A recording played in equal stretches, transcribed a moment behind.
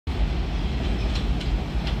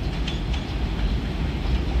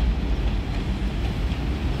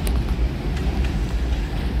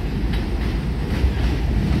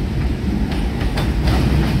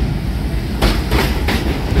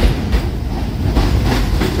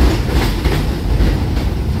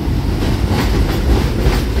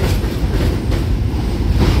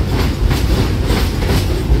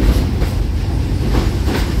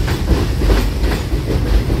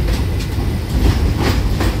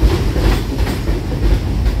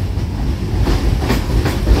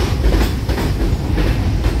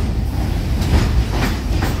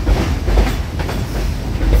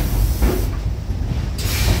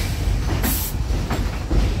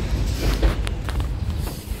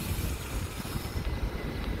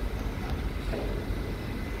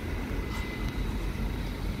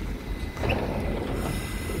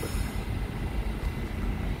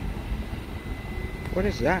What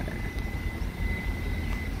is that?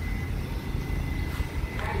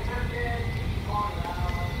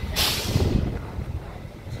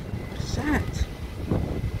 What's that?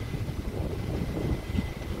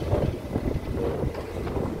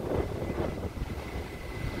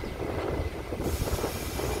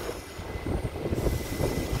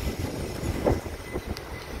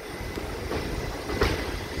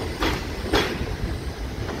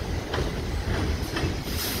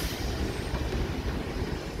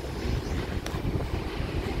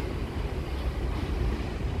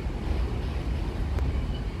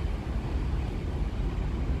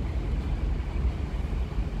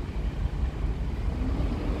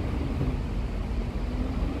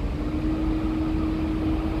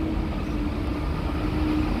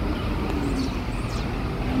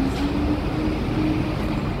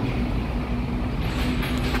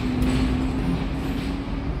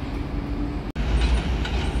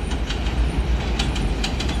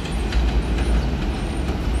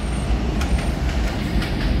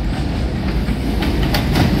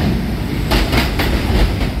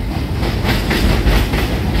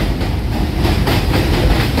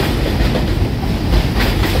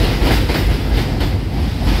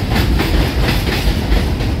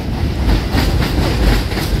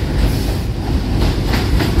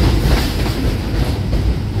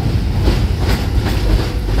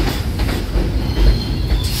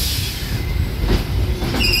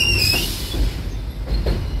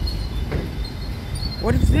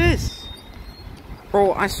 What is this?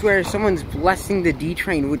 Bro, I swear someone's blessing the D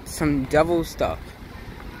train with some devil stuff.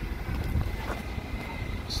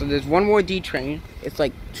 So there's one more D train. It's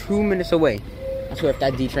like 2 minutes away. I swear if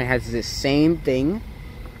that D train has the same thing,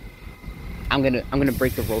 I'm gonna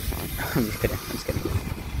break the ropes on. I'm just kidding. I'm just kidding.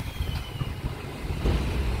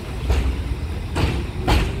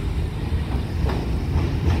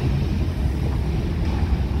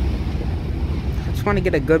 I just want to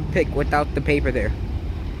get a good pic without the paper there.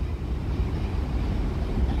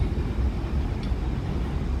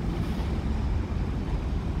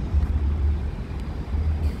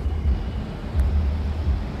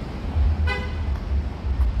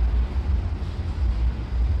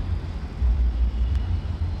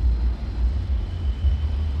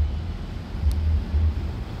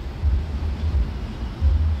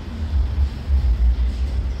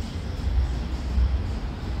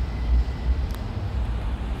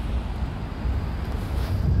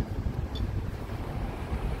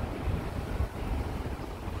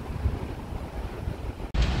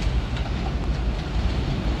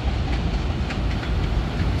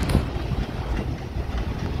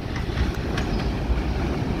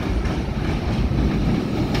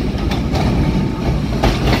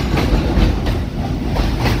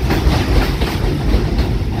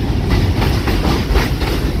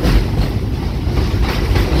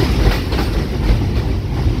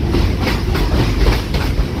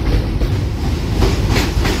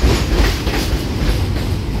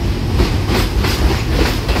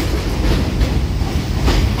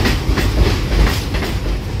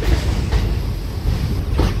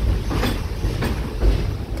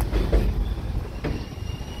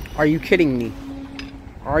 Are you kidding me?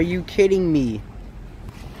 Are you kidding me?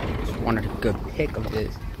 Just wanted a good pic of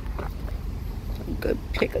this. A good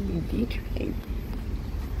pic of the D-Train.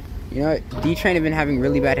 You know what? D-Train have been having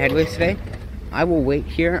really bad headways today. I will wait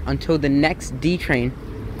here until the next D-Train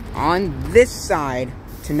on this side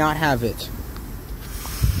to not have it.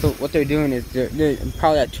 So what they're doing is they're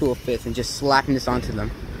probably at 205th and just slapping this onto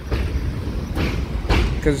them.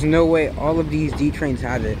 Because there's no way all of these D-Trains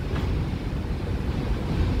have it.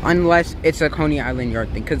 Unless it's a Coney Island Yard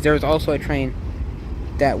thing. Because there was also a train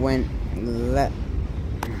that went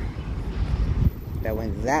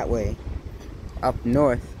that way up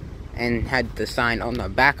north and had the sign on the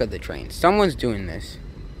back of the train. Someone's doing this.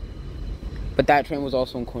 But that train was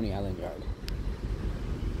also in Coney Island Yard.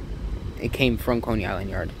 It came from Coney Island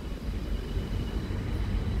Yard.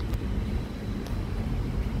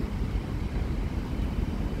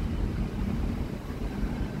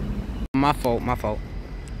 My fault.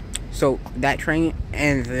 So that train,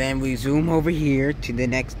 and then we zoom over here to the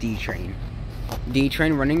next D train. D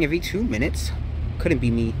train running every 2 minutes. Couldn't be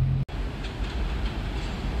me.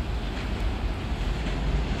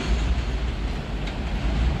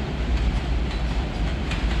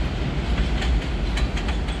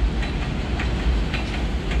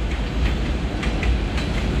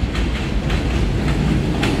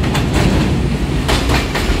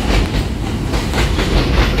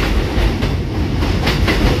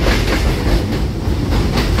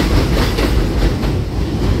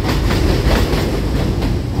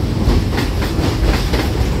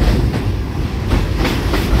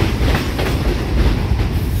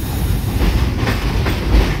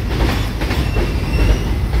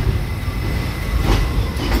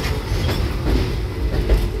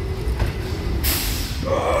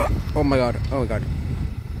 my god. Oh my god.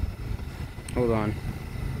 Hold on.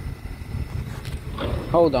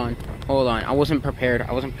 Hold on. Hold on. I wasn't prepared.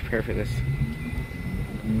 I wasn't prepared for this.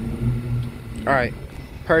 Alright.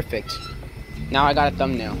 Perfect. Now I got a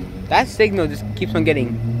thumbnail. That signal just keeps on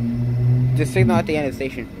getting... The signal at the end of the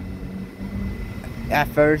station. At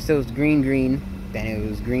first it was green, green. Then it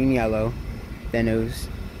was green, yellow. Then it was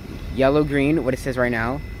yellow, green, what it says right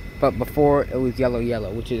now. But before it was yellow,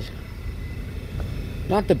 yellow, which is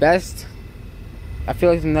not the best. I feel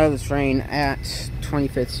like there's another train at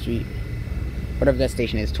 25th Street. Whatever that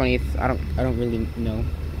station is, 20th. I don't really know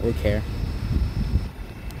or care.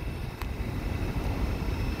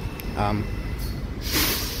 And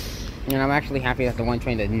I'm actually happy that the one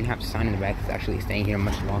train that didn't have a sign in the back is actually staying here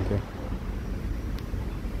much longer.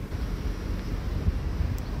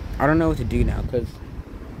 I don't know what to do now because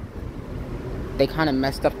they kind of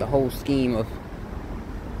messed up the whole scheme of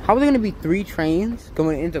how are there going to be 3 trains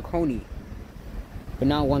going into Coney, but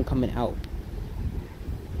not one coming out.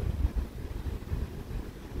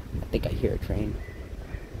 I think I hear a train.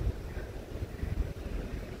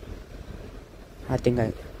 I think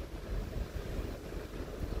I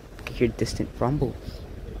hear distant rumbles.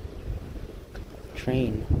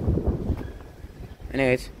 Train.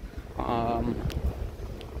 Anyways,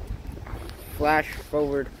 flash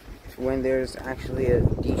forward to when there's actually a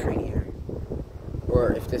D train here,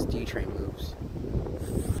 or if this D train moves.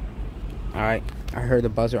 Alright, I heard the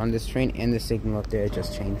buzzer on this train and the signal up there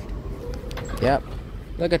just changed. Yep,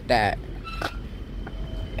 look at that.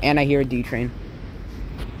 And I hear a D train.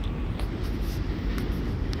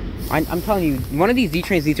 I'm telling you, one of these D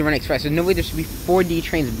trains needs to run express. There's no way there should be 4 D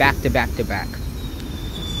trains back to back to back.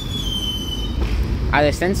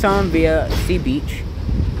 Either send some via Sea Beach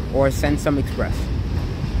or send some express.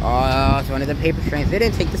 Oh, it's one of the paper trains. They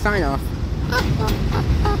didn't take the sign off.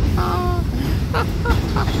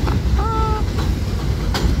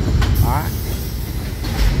 Alright.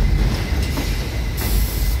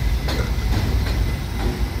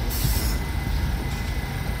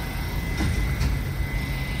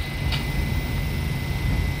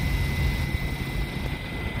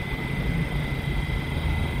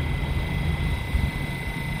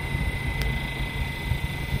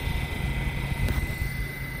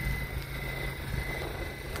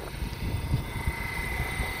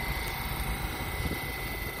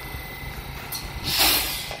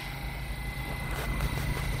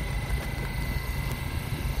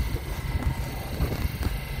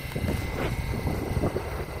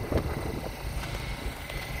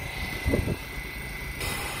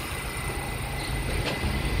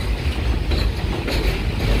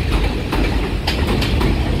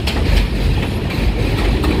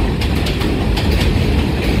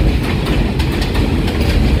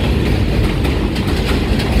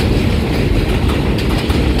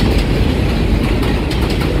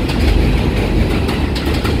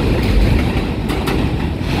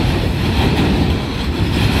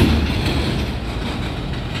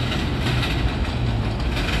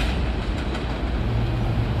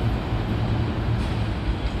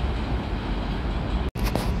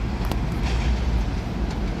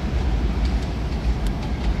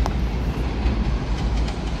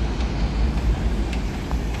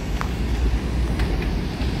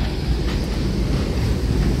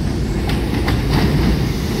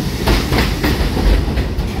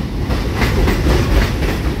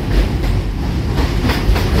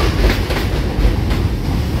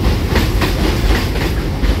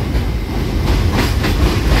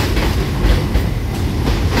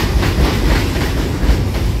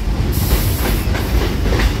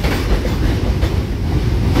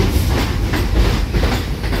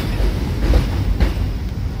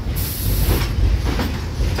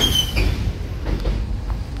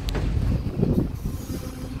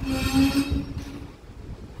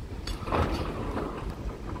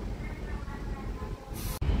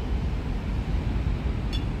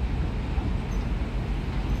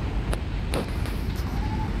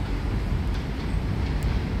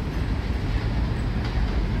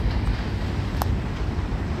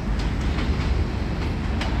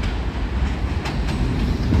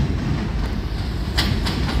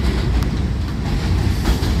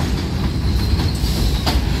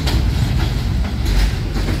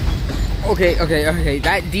 Okay.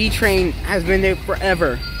 That D train has been there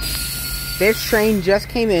forever. This train just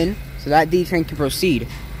came in, so that D train can proceed.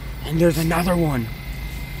 And there's another one.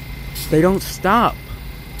 They don't stop.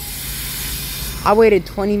 I waited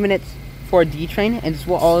 20 minutes for a D train, and this is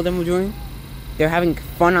what all of them were doing. They're having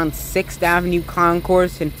fun on 6th Avenue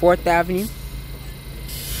Concourse and 4th Avenue.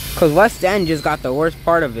 Because West End just got the worst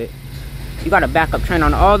part of it. You got a backup train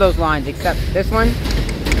on all those lines except this one.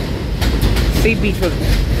 Sea Beach was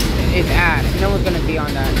is ass. No one's gonna be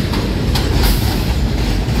on that.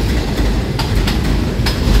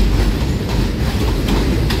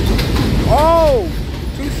 Oh!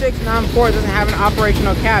 2694 doesn't have an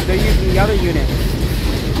operational cab. They're using the other unit.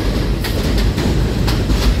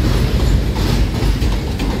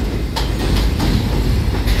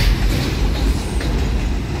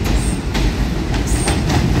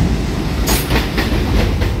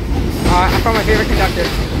 I found my favorite conductor.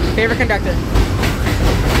 Favorite conductor.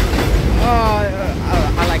 Oh,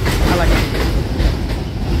 I like it. I like it.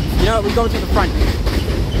 You know what? We're going to the front.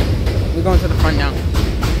 We're going to the front now.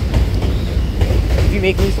 If you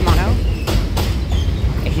make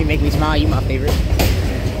me smile, you're my favorite.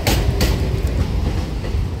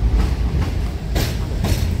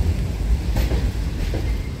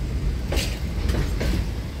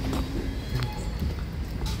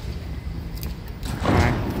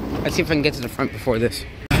 Alright, let's see if I can get to the front before this.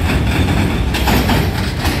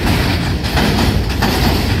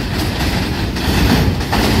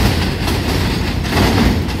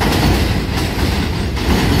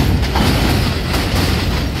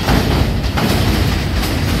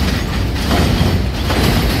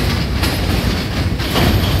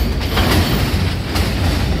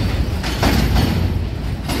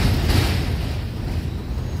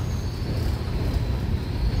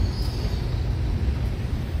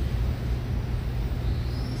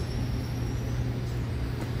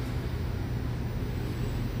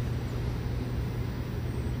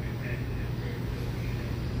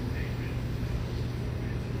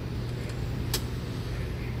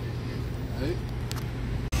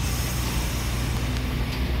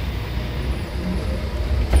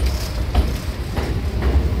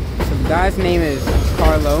 The guy's name is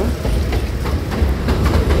Carlo,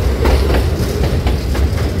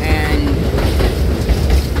 and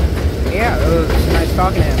yeah, it was nice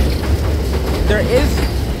talking to him. There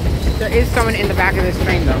is someone in the back of this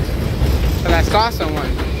train though, because I saw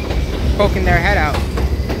someone poking their head out,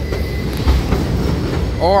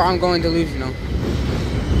 or I'm going delusional.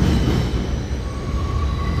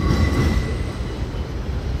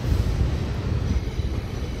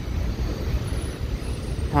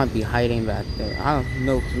 Might be hiding back there. I have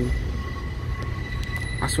no clue.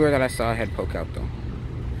 I swear that I saw a head poke out though.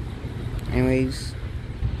 Anyways,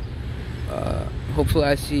 hopefully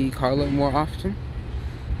I see Carlo more often.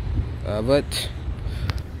 But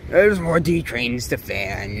there's more D trains to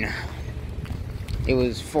fan. It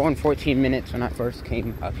was 4 and 14 minutes when I first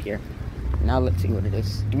came up here. Now let's see what it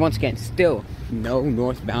is. Once again, still no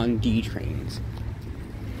northbound D trains.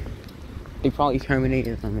 They probably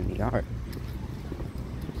terminated them in the yard.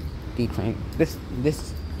 D train. The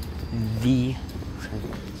train.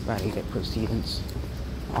 Gotta get proceedings.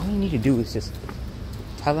 All you need to do is just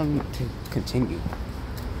tell them to continue.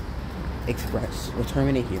 Express or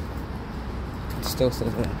terminate here. It still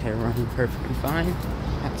says that they're running perfectly fine.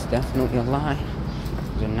 That's definitely a lie.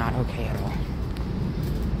 They're not okay at all.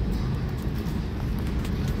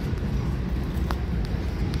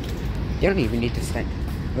 You don't even need to send.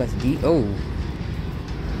 Let's oh.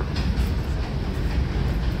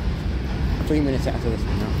 3 minutes after this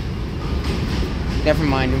one, no. Never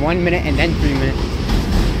mind, 1 minute and then 3 minutes.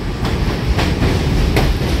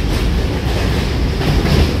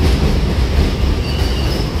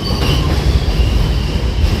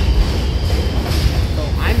 So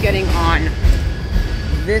I'm getting on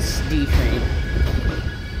this D train.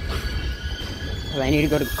 Because I need to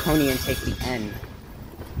go to Coney and take the N.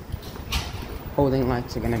 Holding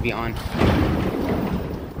lights are going to be on.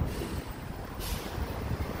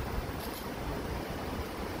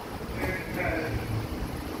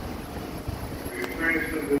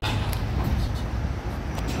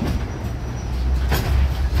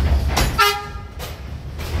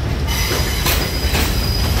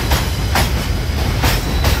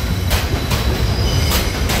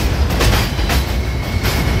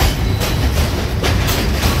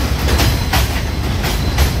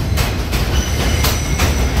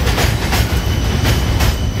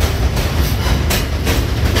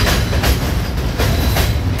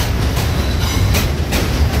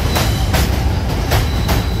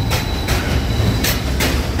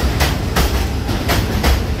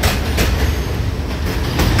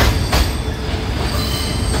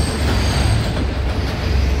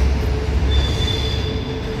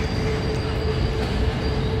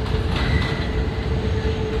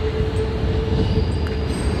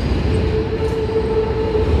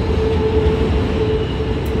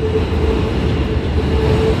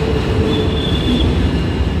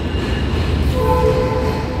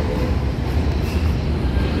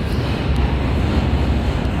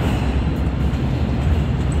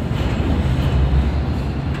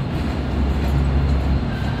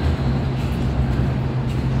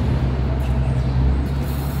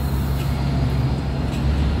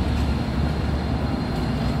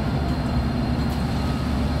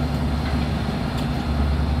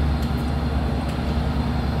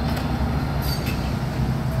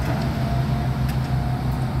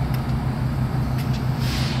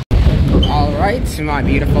 Alright, my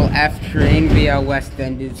beautiful F train via West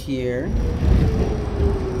End is here. And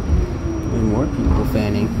more people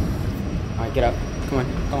fanning. Alright, get up. Come on,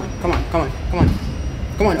 come on, come on, come on, come on.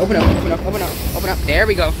 Come on, open up, open up, open up, open up. There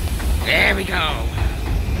we go. There we go.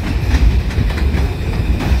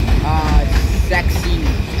 Sexy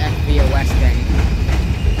F via West End.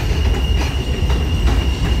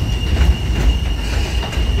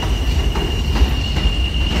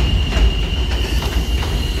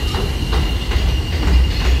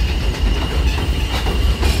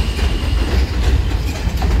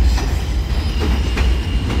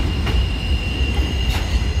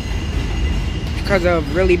 Because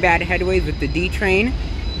of really bad headways with the D train,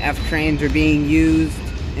 F trains are being used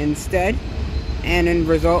instead. And in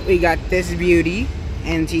result, we got this beauty,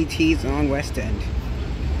 NTT's on West End.